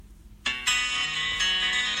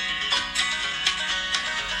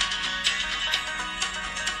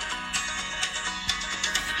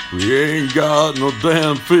We ain't got no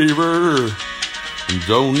damn fever, and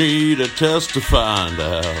don't need a test to find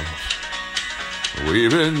out.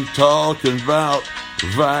 We've been talking about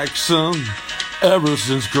vaccine ever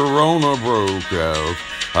since Corona broke out.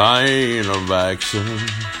 I ain't a vaccine,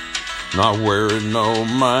 not wearing no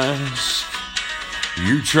mask.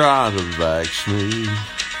 You try to vax me,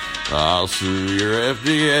 I'll sue your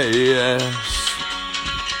FDA ass.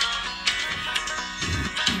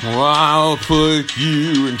 Well, I'll put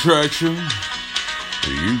you in traction.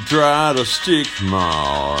 You try to stick my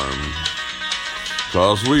arm.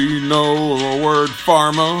 'Cause we know the word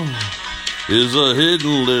pharma is a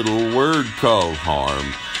hidden little word called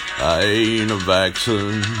harm. I ain't a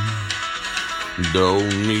vaccine,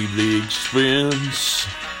 don't need the expense.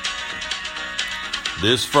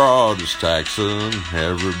 This fraud is taxing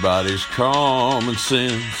everybody's common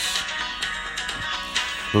sense.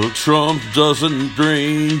 Well, Trump doesn't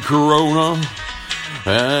drink Corona,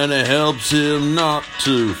 and it helps him not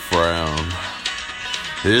to frown.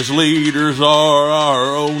 His leaders are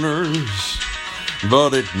our owners,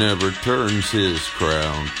 but it never turns his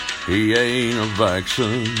crown. He ain't a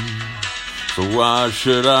vaccine, so why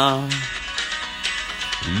should I?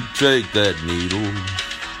 You take that needle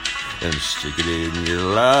and stick it in your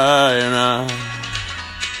lying eye.